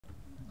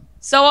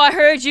So I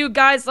heard you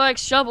guys like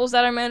shovels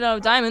that are made out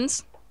of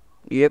diamonds.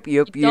 Yep.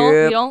 You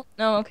don't?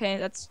 No, okay,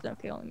 that's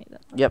okay. I'll make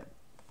that. Yep.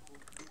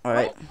 All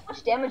right. How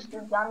much damage do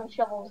diamond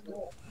shovels do?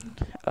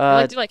 They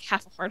like do like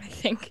half a heart, I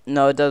think.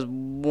 No, it does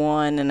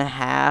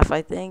 1.5,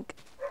 I think.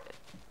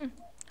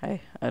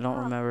 Hey, I don't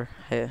remember.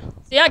 Hey. So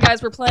yeah,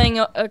 guys, we're playing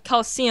a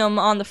Coliseum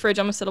on the fridge.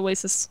 I'm gonna set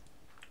Oasis.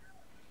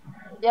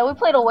 Yeah, we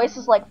played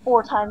Oasis like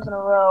 4 times in a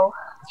row.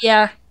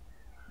 Yeah.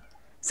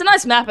 It's a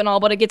nice map and all,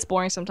 but it gets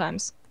boring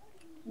sometimes.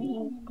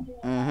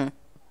 Mm-hmm.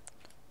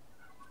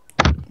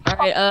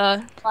 Alright,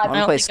 I want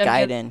to play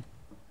Skyden.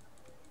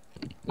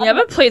 Yeah, I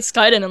haven't played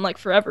Skyden in like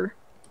forever.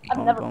 I've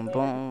never played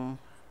Boom.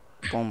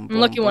 I'm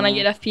lucky when I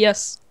get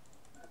FPS.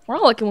 We're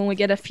all lucky when we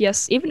get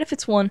FPS, even if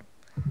it's 1.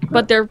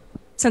 But their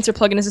sensor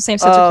plugin is the same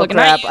sensor plugin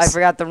crap, I use. I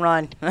forgot to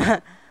run.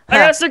 I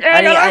got stick.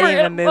 I didn't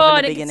even move in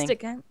the beginning.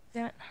 beginning.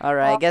 Damn it.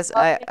 Alright, I guess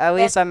at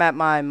least I'm at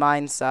my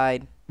mine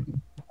side.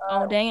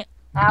 Oh, dang it.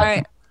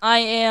 Alright, I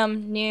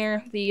am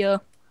near the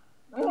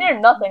I'm near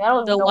nothing. I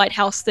don't the even know.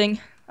 lighthouse thing.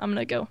 I'm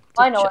gonna go.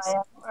 I know I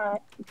am.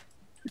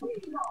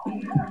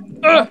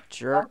 Alright.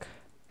 Jerk.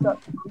 You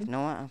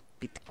know what? I'll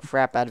beat the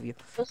crap out of you.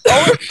 There's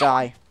always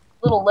Die.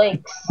 little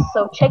lakes,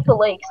 so check the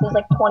lakes. There's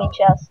like 20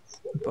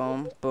 chests.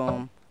 Boom.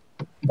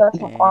 Got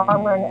some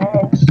armor and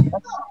eggs.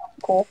 That's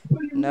cool.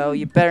 No,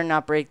 you better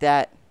not break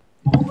that.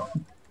 Any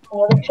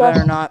other chests?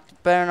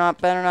 Better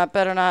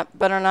not.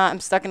 I'm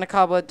stuck in the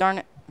cobweb, darn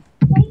it.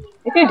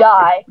 If you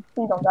die,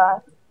 please don't die.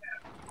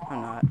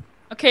 I'm not.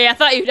 Okay, I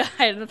thought you died.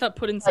 I thought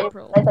put in I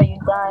several thought you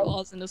died.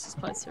 laws into this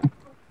place here.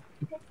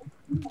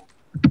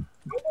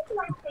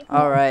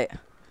 Alright.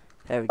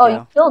 There we Oh, go.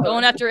 you killed Going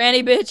him. after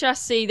any bitch I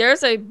see.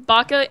 There's a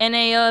baka and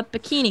a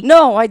bikini.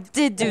 No, I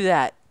did do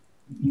that.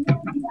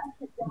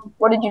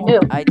 What did you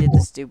do? I did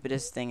the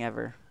stupidest thing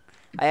ever.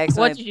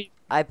 What did you?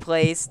 I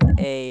placed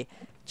a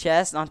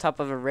chest on top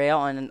of a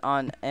rail,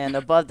 and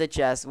above the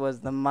chest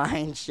was the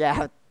mine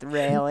shaft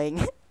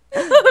railing.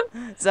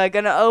 So I'm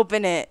gonna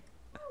open it.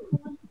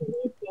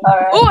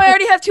 Alright. Oh, I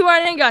already have 2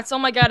 iron ingots. Oh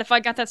my god, if I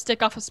got that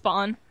stick off a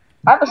spawn.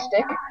 I have a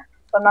stick,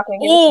 but I'm not gonna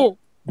give it Oh,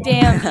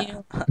 damn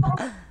you.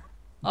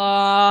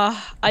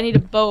 I need a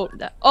boat.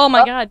 Oh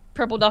my god,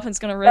 purple dolphin's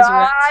gonna to you.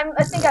 resurrect.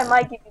 I think I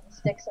might give you the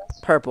stick since.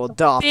 Purple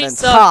dolphins.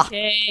 Piece of Ha!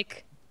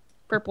 cake.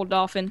 Purple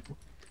dolphin.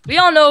 We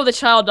all know the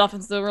child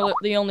dolphin's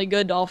the only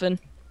good dolphin.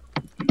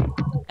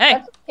 Hey,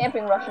 That's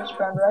Camping Rush's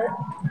friend, right?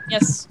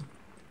 yes.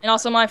 And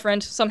also my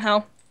friend,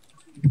 somehow.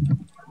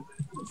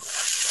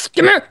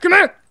 Come here, come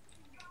here!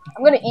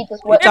 I'm gonna eat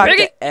this wet. talk Here,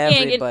 to get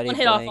everybody one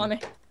hit off playing. on me.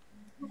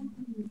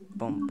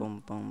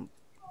 Boom.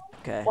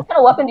 Okay. What kind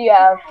of weapon do you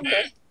have,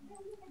 Chris?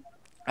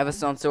 I have a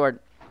stone sword.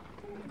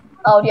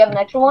 Oh, do you have an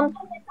extra one?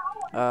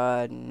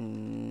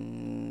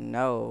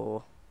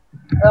 No.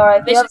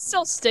 Alright, They should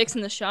sell sticks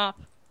in the shop.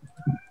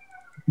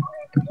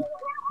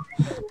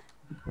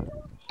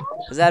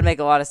 Does that make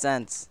a lot of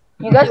sense?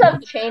 you guys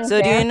have chains So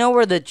do there? you know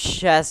where the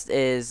chest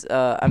is?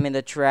 I mean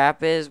the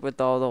trap is with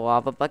all the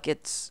lava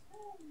buckets?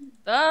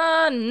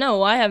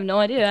 No, I have no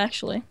idea,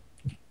 actually.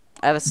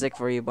 I have a stick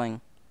for you,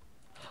 Bling.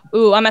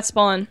 Ooh, I'm at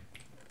spawn.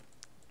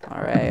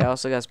 Alright, I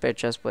also got a spare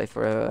chest plate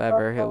for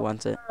whoever who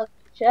wants it.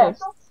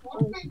 Chests.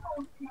 Jeez.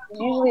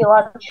 There's usually a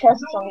lot of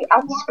chests on the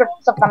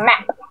outskirts of the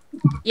map.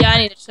 Yeah, I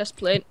need a chest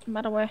plate,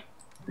 by the way.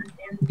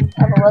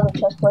 I have a leather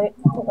chest plate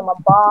because I'm a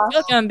boss. I feel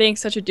like I'm being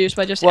such a douche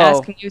by just Whoa.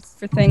 asking you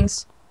for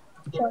things.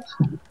 Chest.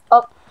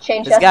 Oh,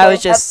 chain This chest guy plate.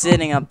 was just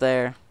sitting up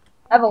there.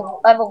 I have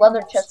a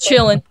leather chest plate.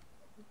 Chilling.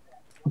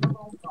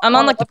 I'm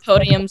on like the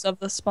podiums of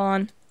the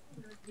spawn.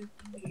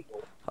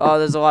 Oh,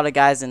 there's a lot of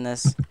guys in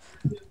this.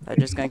 I'm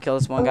just gonna kill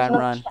this one guy and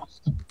run.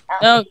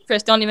 No,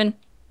 Chris, don't even.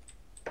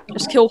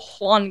 Just kill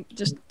Juan.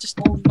 Just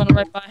run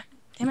right by.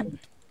 Damn it.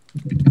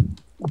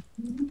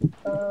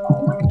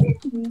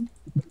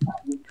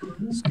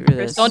 Screw Chris,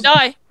 this. don't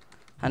die.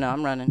 I know,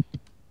 I'm running.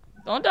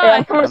 Don't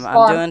Yeah, die.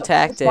 I'm doing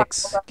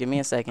tactics. Give me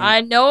a second.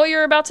 I know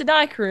you're about to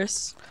die,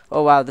 Chris.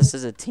 Oh wow, this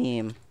is a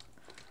team.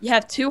 You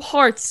have 2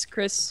 hearts,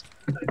 Chris.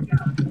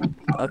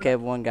 Okay,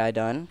 one guy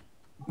done.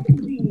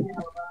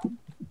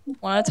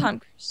 One at a time,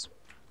 Chris.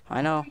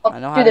 I know Oh,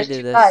 how to there's do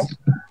 2 this. guys.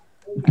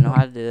 I know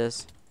how to do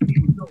this.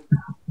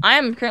 I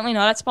am currently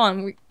not at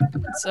spawn,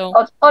 so.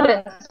 Oh, it's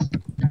Puddins.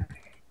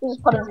 This is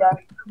Puddins'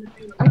 guy.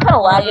 I'm kind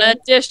of lagging.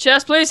 Let this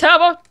chest please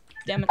have a.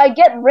 Damn it. I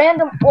get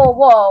random.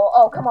 Whoa.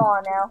 Oh, come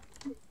on now.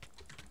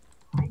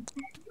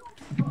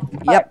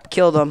 Yep,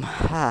 killed him.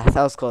 Ah,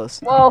 that was close.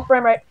 Whoa,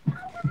 frame rate.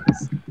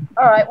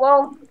 Alright,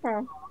 well.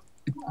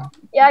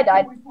 Yeah, I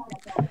died.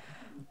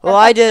 Well,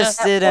 I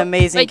just did an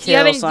amazing Wait, do you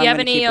have kill, any, so do you I'm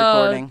have gonna any keep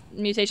recording.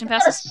 mutation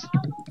passes?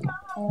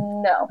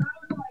 No.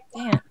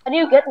 Damn. How do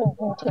you get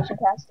mutation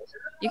passes?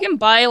 You can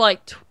buy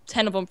like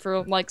 10 of them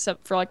for like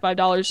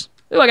 $5.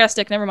 Ooh, I got a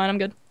stick. Never mind, I'm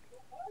good.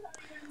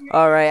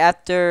 Alright,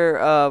 after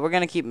we're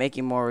gonna keep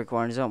making more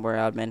recordings, don't worry,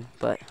 admin,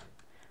 but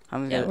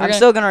Yeah, I'm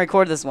still gonna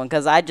record this one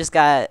because I just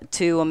got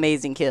 2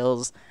 amazing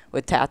kills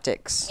with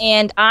tactics.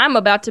 And I'm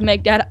about to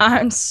make that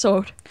iron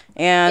sword.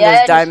 And Yeah, I there's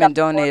just diamond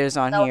got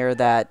donators on No. here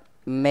that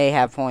may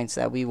have points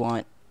that we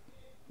want.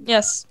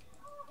 Yes.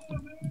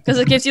 Because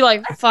it gives you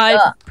like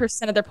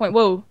 5% of their point.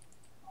 Whoa.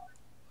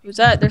 Who's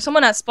that? There's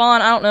someone at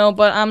spawn. I don't know,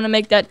 but I'm gonna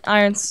make that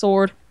iron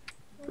sword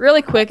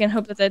really quick and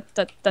hope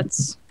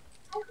that's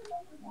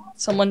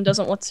someone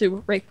doesn't want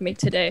to rape me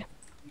today.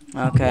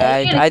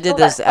 Okay, I did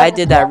this. I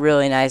did that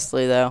really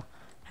nicely though.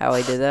 How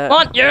I did that.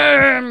 Come on,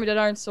 yeah, we did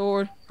iron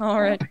sword.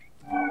 All right.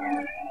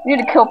 You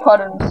need to kill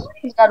Puddins.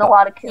 He's got a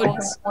lot of kills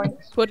Puddins. and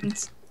points.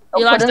 Puddins. Oh,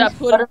 He likes that Puddins,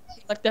 pudding. Puddins.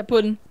 He likes that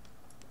pudding.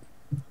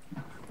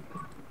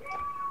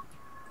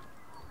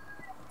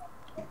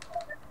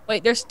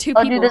 Wait, there's two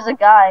Oh, people. dude, there's a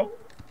guy.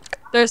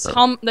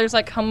 There's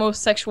like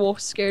homosexual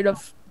scared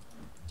of.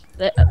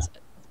 That's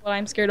what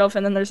I'm scared of,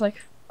 and then there's like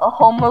A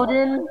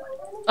homodin.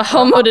 a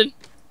homodin.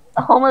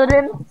 A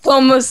homodin.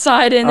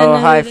 Homicide and Oh,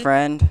 hi,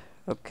 friend.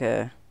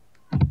 Okay.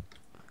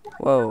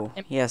 Whoa,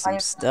 he has some I-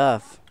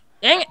 stuff.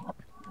 Dang it!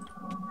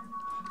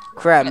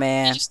 Crap, He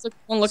man. just took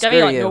one look Screw at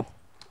me like, you.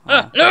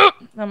 nope. Nope.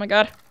 Oh my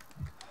god.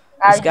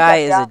 This guy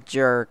is a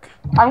jerk.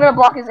 I'm gonna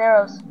block his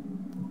arrows.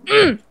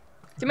 Come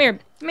here,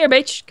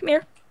 Beach. Come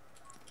here.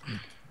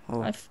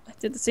 Oh, I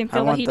did the same I thing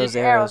that want he those did.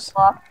 arrows.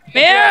 Blocked. Come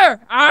here!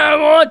 I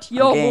want I'm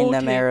your getting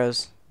them booty.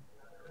 arrows.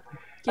 Oh,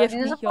 Give dude,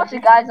 me there's a your bunch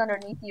of guys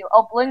underneath you.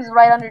 Oh, Bling's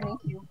right underneath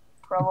you.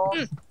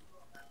 Provos.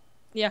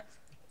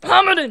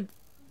 Homodin.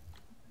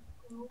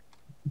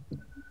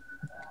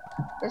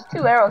 There's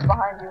 2 arrows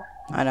behind you.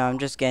 I know, I'm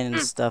just getting the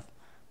stuff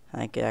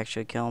I could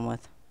actually kill him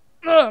with.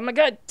 Oh my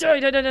god.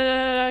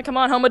 Come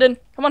on, Homodin.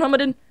 Come on,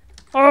 Homodin.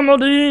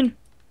 Homodin.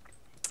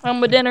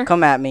 Homodinner.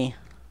 Come at me.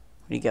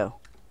 Where'd he go?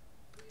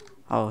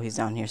 Oh, he's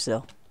down here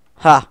still.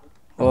 Ha!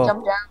 Whoa.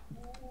 Jump down.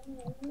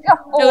 Yeah,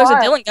 Oh, there's a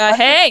alright. Dylan guy.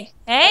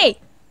 Hey!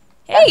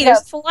 Yeah.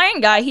 There's the lion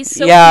guy. He's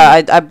so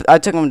Yeah, I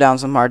took him down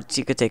some hard so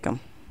you could take him.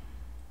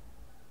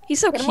 He's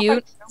so Get him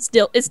cute.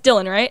 It's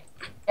Dylan, right?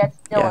 Yeah, it's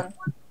Dylan.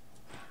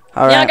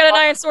 All Yeah, I right. got an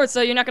iron sword,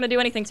 so you're not gonna do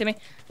anything to me.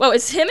 Whoa,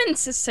 is him and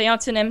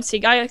Seance and MC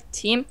guy a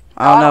team?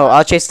 I don't know.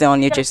 I'll chase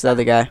Dylan. You chase the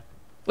other guy.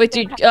 Wait,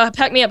 dude,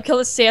 pack me up. Kill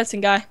this Seance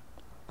guy.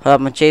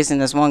 I'm chasing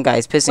this one guy.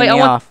 He's pissing Wait, me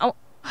off.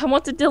 I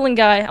want the Dylan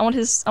guy. I want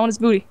his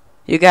booty.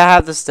 You gotta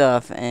have the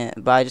stuff,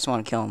 but I just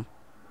want to kill him.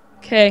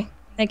 Okay,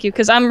 thank you,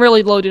 cause I'm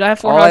really loaded. I have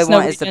 4 All I hearts.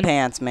 want no is the regen.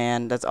 pants,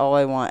 man. That's all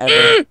I want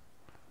ever.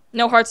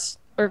 No hearts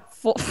or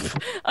full.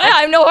 I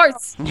have no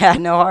hearts. Yeah,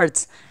 no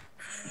hearts.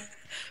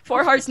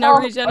 4 hearts, no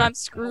regen. I'm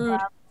screwed.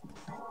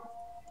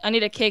 I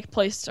need a cake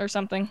placed or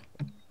something.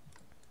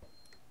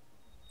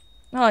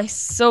 Oh, he's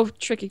so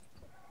tricky.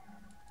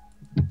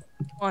 Come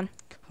on.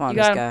 Come on,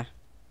 You this got guy.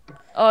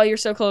 Oh, you're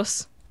so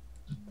close.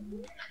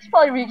 He's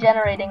probably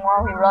regenerating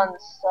while he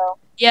runs, so.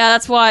 Yeah,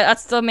 that's why.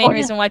 That's the main Oh, yeah.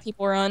 reason why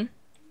people run.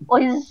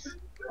 Well, he's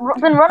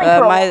been running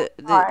for a long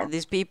time.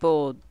 These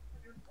people.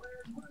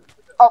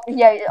 Oh,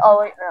 yeah, oh,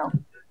 wait, no.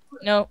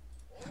 No.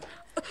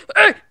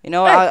 You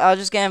know, I'll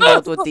just get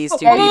involved with these 2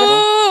 Yeah, people.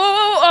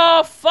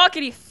 Oh,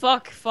 fuckity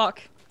fuck.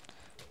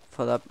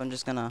 Hold up, I'm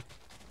just gonna.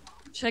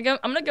 Should I go?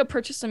 I'm gonna go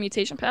purchase some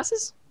mutation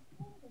passes.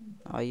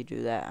 Oh, you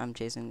do that. I'm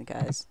chasing the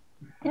guys.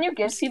 Can you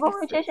give people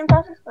mutation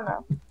passes or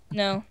no?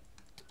 No.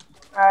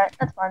 Alright,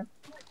 that's fine.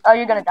 Oh,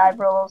 you're gonna die,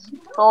 Brolos.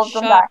 Brolos,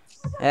 don't Shut die.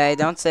 Hey,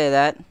 don't say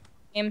that.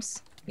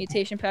 Games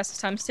mutation passes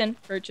times 10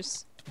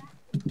 purchase.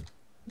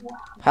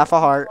 Half a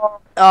heart.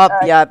 Well, Oh,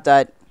 yep,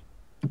 died.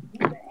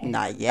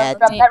 Not yet.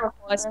 Stop that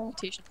Plus recording.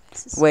 mutation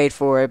passes. Wait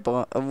for it,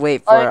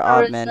 wait Oh, for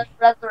it, no, Oddman.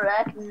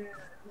 resurrect.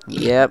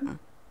 Yep.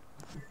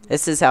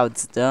 This is how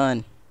it's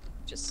done.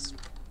 Just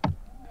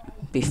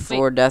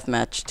Before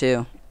deathmatch,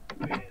 too.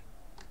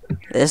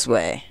 This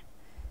way.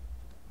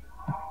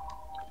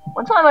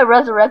 One time I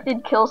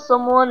resurrected, killed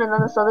someone, and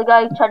then this other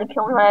guy tried to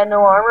kill me when I had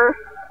no armor.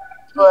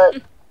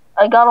 But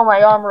I got all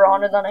my armor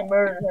on and then I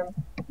murdered him.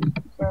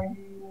 So,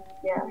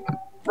 yeah.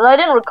 But I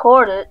didn't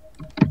record it,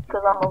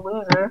 because I'm a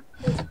loser.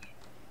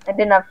 I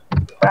didn't have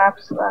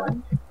traps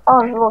then. Oh,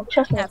 there's a little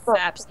chest in the have front.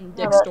 faps and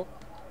dick store.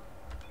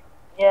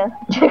 Yeah,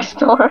 dick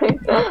story.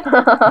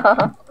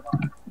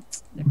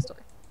 Dick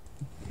story.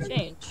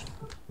 Change.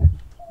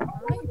 I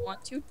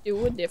want to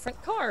do a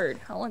different card.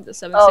 I want the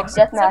 7 Oh, 6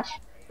 deathmatch.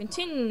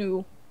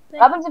 Continue.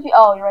 What happens if you?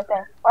 Oh, you're right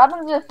there. What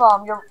happens if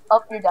you're?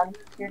 Oh, you're done.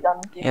 You're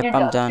done. Yep, you're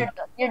I'm done.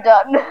 You're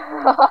done.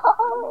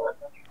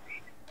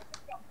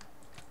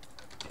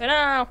 But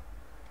now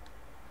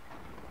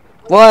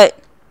What?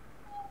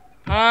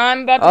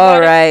 I'm about to.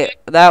 Alright,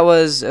 that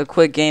was a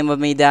quick game of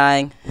me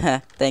dying.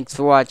 Thanks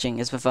for watching.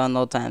 It's been fun,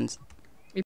 little times.